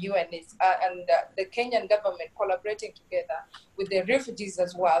UNHCR and the the Kenyan government collaborating together with the refugees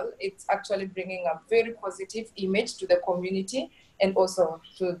as well, it's actually bringing a very positive image to the community and also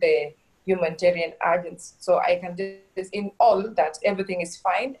to the humanitarian agents. So I can just in all that everything is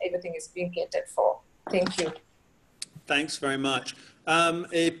fine, everything is being catered for. Thank you. Thanks very much.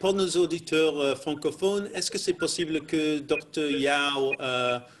 Et pour nos auditeurs francophones, est-ce que c'est possible que Dr. Yao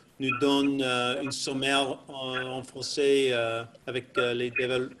nous donne une sommaire en français avec les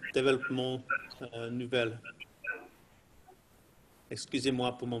développements nouvelles?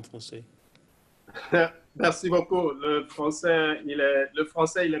 Excusez-moi pour mon français. Merci beaucoup. Le français,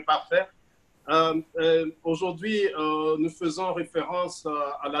 il est parfait. Aujourd'hui, nous faisons référence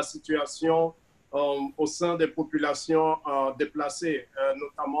à la situation au sein des populations déplacées,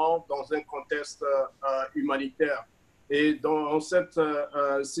 notamment dans un contexte humanitaire. Et dans cette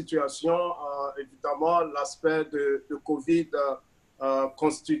situation, évidemment, l'aspect de Covid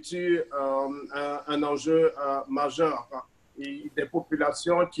constitue un enjeu majeur. Et des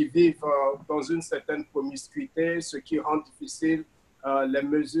populations qui vivent dans une certaine promiscuité, ce qui rend difficile les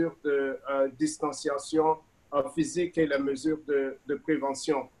mesures de distanciation physique et les mesures de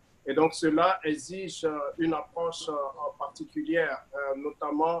prévention. Et donc, cela exige une approche particulière,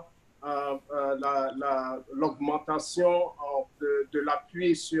 notamment l'augmentation de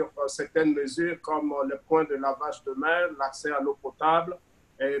l'appui sur certaines mesures comme les points de lavage de main, l'accès à l'eau potable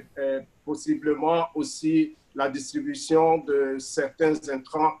et possiblement aussi la distribution de certains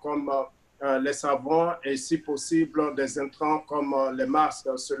intrants comme les savons et si possible des intrants comme les masques.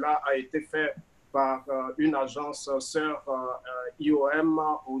 Cela a été fait par une agence sœur IOM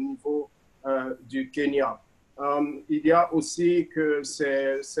au niveau du Kenya. Il y a aussi que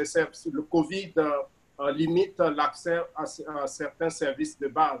le Covid limite l'accès à certains services de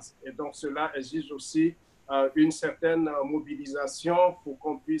base et donc cela exige aussi une certaine mobilisation pour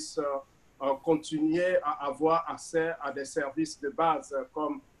qu'on puisse continuer à avoir accès à des services de base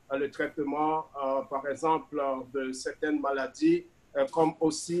comme le traitement, par exemple, de certaines maladies, comme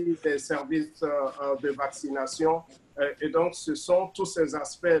aussi des services de vaccination. Et donc, ce sont tous ces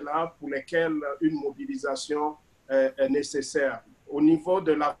aspects-là pour lesquels une mobilisation est nécessaire. Au niveau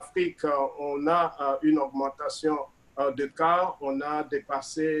de l'Afrique, on a une augmentation de cas. On a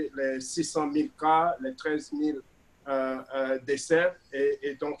dépassé les 600 000 cas, les 13 000 décès.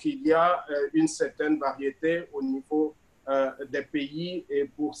 Et donc, il y a une certaine variété au niveau des pays. Et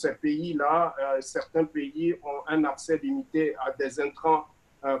pour ces pays-là, certains pays ont un accès limité à des intrants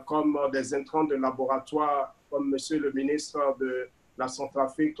comme des intrants de laboratoire, comme Monsieur le ministre de la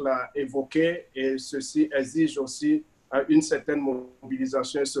Centrafrique l'a évoqué. Et ceci exige aussi une certaine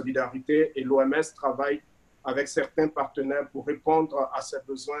mobilisation et solidarité. Et l'OMS travaille avec certains partenaires pour répondre à ces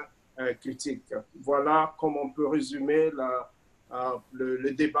besoins critiques. Voilà comment on peut résumer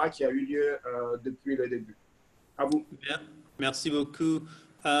le débat qui a eu lieu depuis le début. À vous. Merci beaucoup.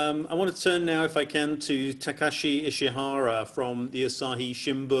 I want to turn now, if I can, to Takashi Ishihara from the Asahi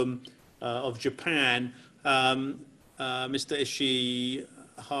Shimbun of Japan. Mr.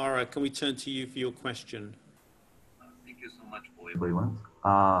 Ishihara, can we turn to you for your question? Thank you so much for everyone.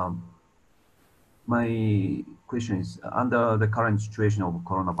 My question is, under the current situation of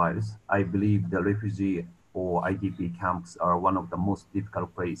coronavirus, I believe the refugee or IDP camps are one of the most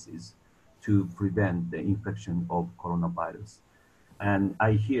difficult places to prevent the infection of coronavirus. And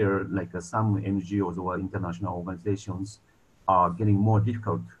I hear like some NGOs or international organizations are getting more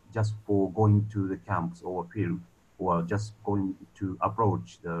difficult just for going to the camps or field or just going to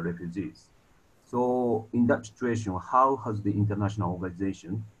approach the refugees. So in that situation, how has the international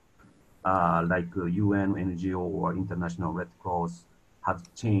organization like UN, NGO, or International Red Cross has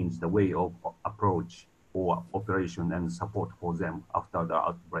changed the way of approach or operation and support for them after the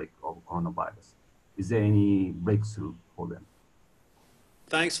outbreak of coronavirus? Is there any breakthrough for them?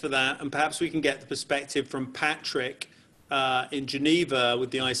 Thanks for that. And perhaps we can get the perspective from Patrick in Geneva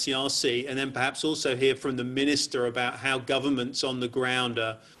with the ICRC, and then perhaps also hear from the minister about how governments on the ground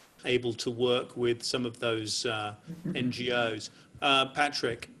are able to work with some of those NGOs.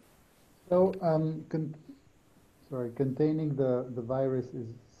 Patrick. So, containing the virus is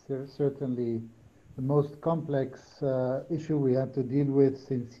certainly the most complex issue we have to deal with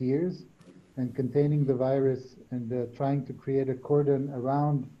since years. And containing the virus and trying to create a cordon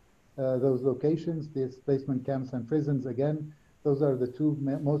around those locations, the displacement camps and prisons, again, those are the two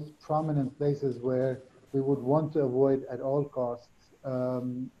most prominent places where we would want to avoid at all costs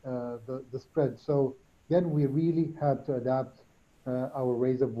the spread. So again, we really had to adapt our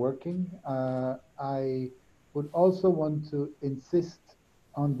ways of working. I would also want to insist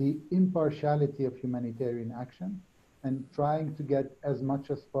on the impartiality of humanitarian action and trying to get as much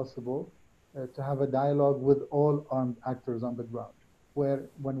as possible to have a dialogue with all armed actors on the ground, where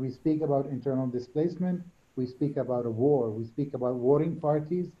when we speak about internal displacement, we speak about a war, we speak about warring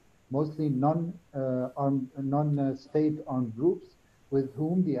parties, mostly non-state armed groups with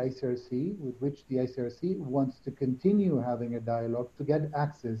whom the ICRC, with which the ICRC wants to continue having a dialogue to get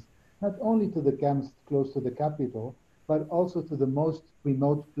access not only to the camps close to the capital, but also to the most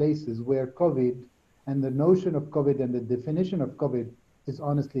remote places where COVID and the notion of COVID and the definition of COVID is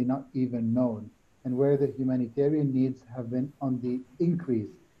honestly not even known, and where the humanitarian needs have been on the increase.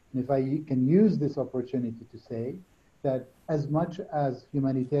 And if I can use this opportunity to say that as much as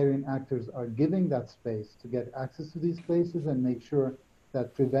humanitarian actors are giving that space to get access to these places and make sure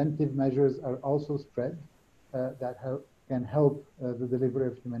that preventive measures are also spread, can help the delivery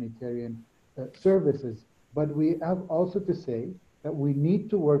of humanitarian services. But we have also to say that we need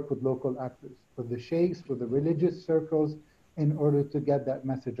to work with local actors, with the sheikhs, with the religious circles, in order to get that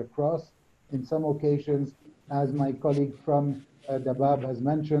message across. In some occasions, as my colleague from Dabab has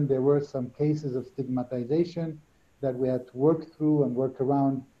mentioned, there were some cases of stigmatization that we had to work through and work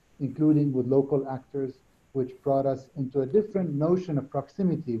around, including with local actors, which brought us into a different notion of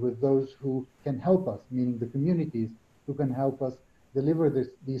proximity with those who can help us, meaning the communities who can help us deliver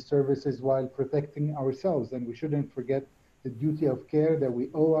these services while protecting ourselves. And we shouldn't forget the duty of care that we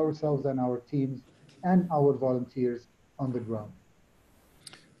owe ourselves and our teams and our volunteers on the ground.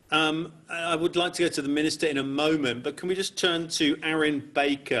 I would like to go to the Minister in a moment, but can we just turn to Erin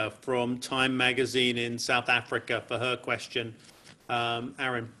Baker from Time Magazine in South Africa for her question?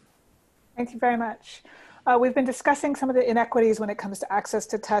 Erin. Thank you very much. We've been discussing some of the inequities when it comes to access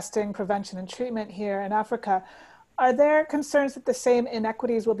to testing, prevention, and treatment here in Africa. Are there concerns that the same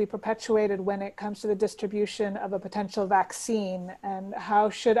inequities will be perpetuated when it comes to the distribution of a potential vaccine? And how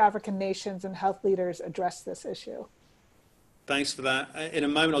should African nations and health leaders address this issue? Thanks for that. In a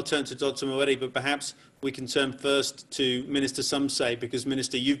moment, I'll turn to Dr. Moeti, but perhaps we can turn first to Minister Sumsay, because,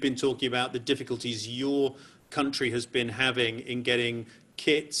 Minister, you've been talking about the difficulties your country has been having in getting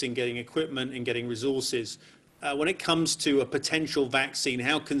kits, in getting equipment, in getting resources. When it comes to a potential vaccine,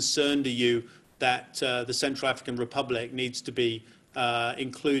 how concerned are you that the Central African Republic needs to be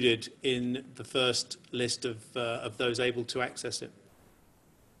included in the first list of those able to access it?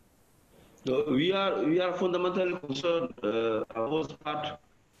 So we are fundamentally concerned. I was part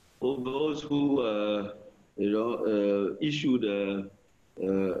of those who issued a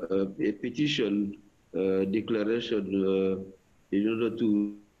petition declaration in order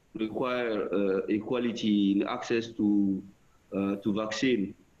to require equality in access to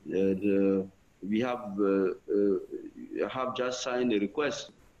vaccine. And we have just signed a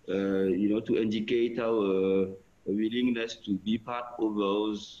request, to indicate our willingness to be part of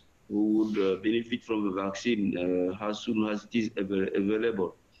those who would benefit from the vaccine as soon as it is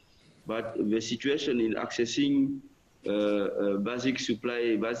available. But the situation in accessing basic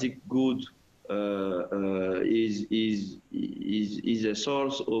supply, basic goods is a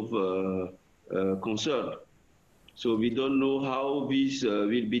source of concern. So we don't know how this will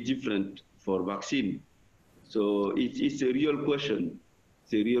be different for vaccine. So it's a real question.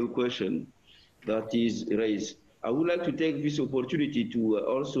 It's a real question that is raised. I would like to take this opportunity to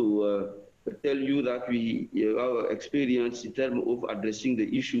also tell you that our experience in terms of addressing the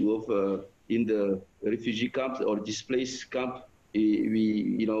issue of in the refugee camps or displaced camp,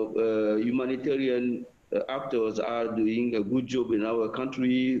 humanitarian actors are doing a good job in our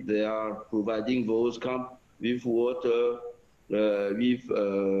country. They are providing those camps with water, with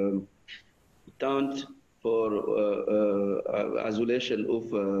tent for isolation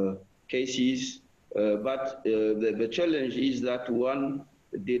of cases. But the challenge is that one,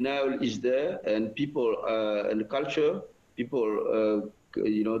 denial is there, and people and culture, people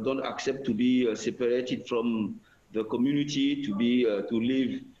don't accept to be separated from the community, to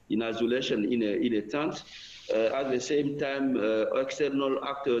live in isolation in a tent. At the same time, external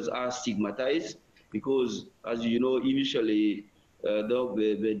actors are stigmatized because, as you know, initially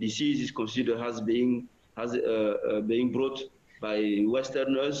the disease is considered as being brought by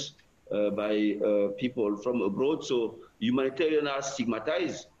Westerners. By people from abroad, so humanitarians are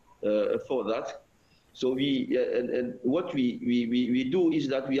stigmatized for that. So what we do is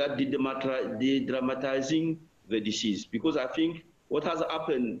that we are de-dramatizing the disease, because I think what has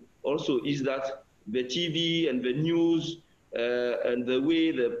happened also is that the TV and the news and the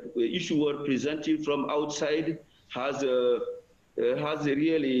way the issue were presented from outside has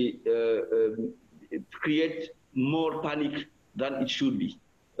really create more panic than it should be.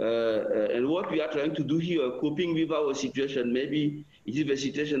 And what we are trying to do here, coping with our situation, maybe it is a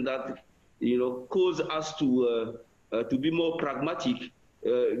situation that, you know, cause us to be more pragmatic.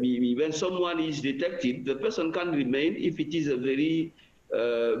 When someone is detected, the person can remain, if it is a very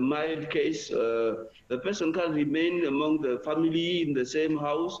mild case, the person can remain among the family in the same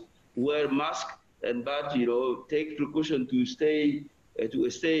house, wear mask, but, you know, take precaution to stay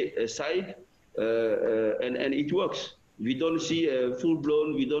aside, and it works. We don't see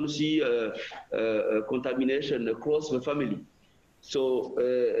full-blown, we don't see contamination across the family. So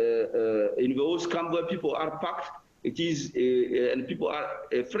in those camps where people are packed, it is, and people are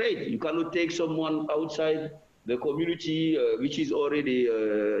afraid. You cannot take someone outside the community, which is already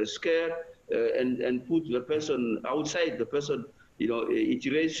scared, and put the person outside. The person, you know, it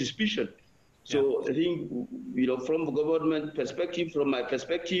raises suspicion. So I think, you know, from the government perspective, from my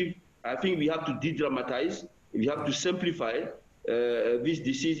perspective, I think we have to de-dramatize. We have to simplify. This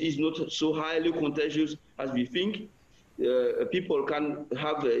disease is not so highly contagious as we think. People can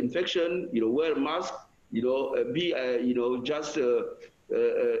have infection, you know, wear masks, you know, you know, just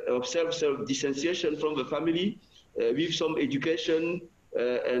observe self-distanciation from the family with some education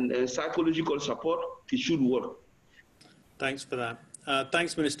and psychological support. It should work. Thanks for that.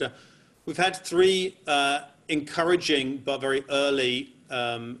 Thanks, Minister. We've had three encouraging but very early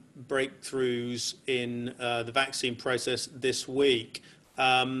breakthroughs in the vaccine process this week.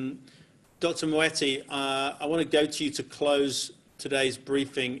 Dr. Moeti, I want to go to you to close today's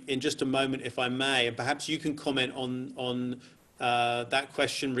briefing in just a moment, if I may, and perhaps you can comment on that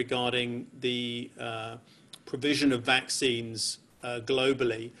question regarding the provision of vaccines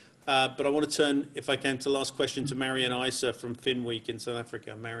globally. But I want to turn, if I can, to the last question to Marian Isa from FinWeek in South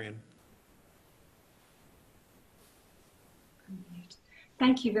Africa. Marian.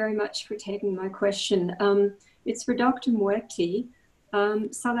 Thank you very much for taking my question. It's for Dr. Moeti.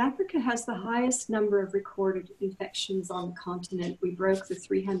 South Africa has the highest number of recorded infections on the continent. We broke the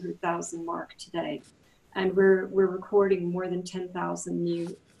 300,000 mark today, and we're recording more than 10,000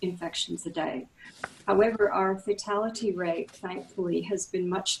 new infections a day. However, our fatality rate, thankfully, has been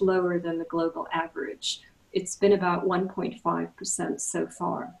much lower than the global average. It's been about 1.5% so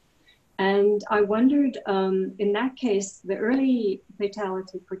far. And I wondered, in that case, the early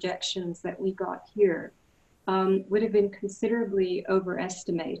fatality projections that we got here would have been considerably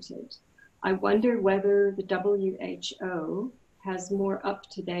overestimated. I wonder whether the WHO has more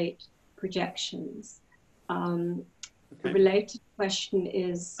up-to-date projections. The related question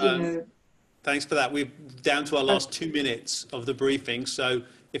is, you know... Thanks for that. We're down to our last 2 minutes of the briefing. So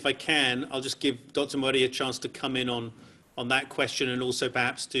if I can, I'll just give Dr. Moeti a chance to come in on that question, and also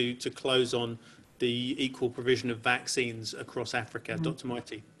perhaps to close on the equal provision of vaccines across Africa. Dr.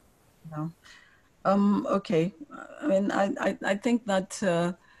 Moeti. No. Okay. I mean, I think that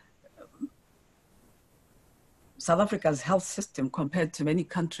South Africa's health system, compared to many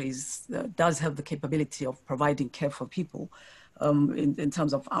countries, does have the capability of providing care for people in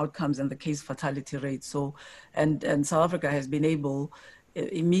terms of outcomes and the case fatality rate. So, and South Africa has been able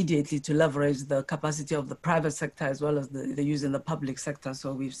immediately to leverage the capacity of the private sector as well as the use in the public sector.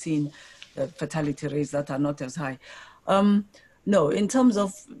 So we've seen fatality rates that are not as high. No, in terms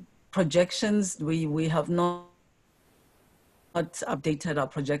of projections, we have not updated our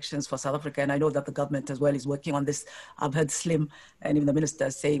projections for South Africa, and I know that the government as well is working on this. I've heard Slim and even the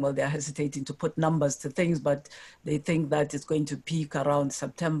minister saying, well, they're hesitating to put numbers to things, but they think that it's going to peak around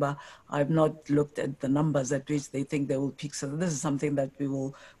September. I've not looked at the numbers at which they think they will peak, so this is something that we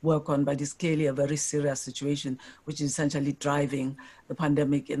will work on, but it's clearly a very serious situation, which is essentially driving the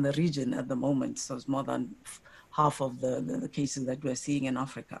pandemic in the region at the moment. So it's more than half of the cases that we're seeing in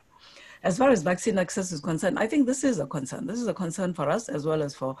Africa. As far as vaccine access is concerned, I think this is a concern. This is a concern for us as well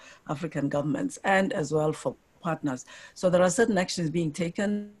as for African governments and as well for partners. So there are certain actions being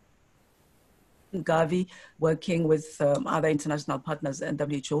taken. Gavi, working with other international partners and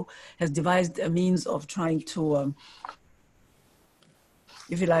WHO, has devised a means of trying to,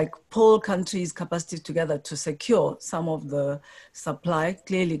 if you like, pull countries' capacities together to secure some of the supply.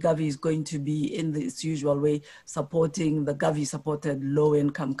 Clearly, Gavi is going to be, in its usual way, supporting the Gavi-supported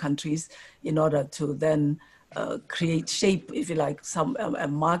low-income countries in order to then shape, if you like, a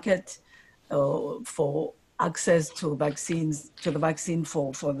market for access to vaccines, to the vaccine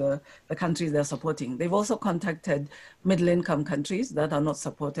for the countries they're supporting. They've also contacted middle-income countries that are not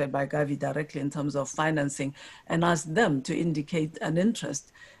supported by Gavi directly in terms of financing, and asked them to indicate an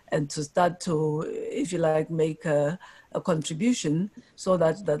interest and to start to, if you like, make a contribution so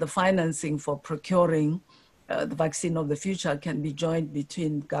that the financing for procuring the vaccine of the future can be joined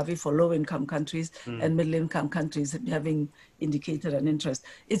between Gavi for low-income countries and middle-income countries having indicated an interest.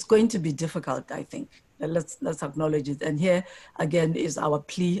 It's going to be difficult, I think. Let's acknowledge it. And here again is our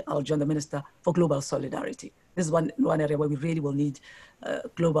plea. I'll join the minister for global solidarity. This is one area where we really will need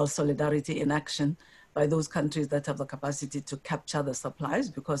global solidarity in action by those countries that have the capacity to capture the supplies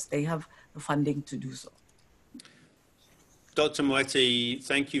because they have the funding to do so. Dr. Moeti,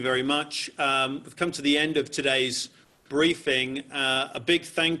 thank you very much. We've come to the end of today's briefing. A big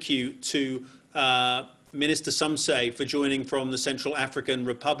thank you to Minister Sumse for joining from the Central African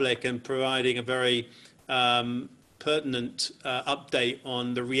Republic and providing a very pertinent update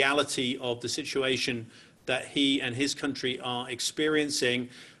on the reality of the situation that he and his country are experiencing.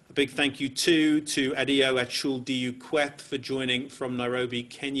 A big thank you too to Adio Achul Diu Kweth for joining from Nairobi,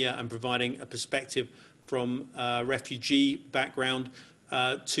 Kenya, and providing a perspective from refugee background.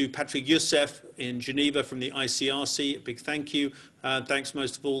 To Patrick Youssef in Geneva from the ICRC, a big thank you. Thanks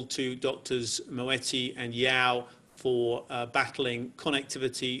most of all to Doctors Moeti and Yao for battling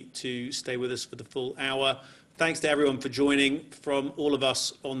connectivity to stay with us for the full hour. Thanks to everyone for joining. From all of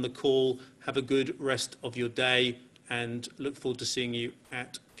us on the call, have a good rest of your day and look forward to seeing you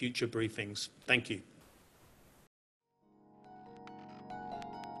at future briefings. Thank you.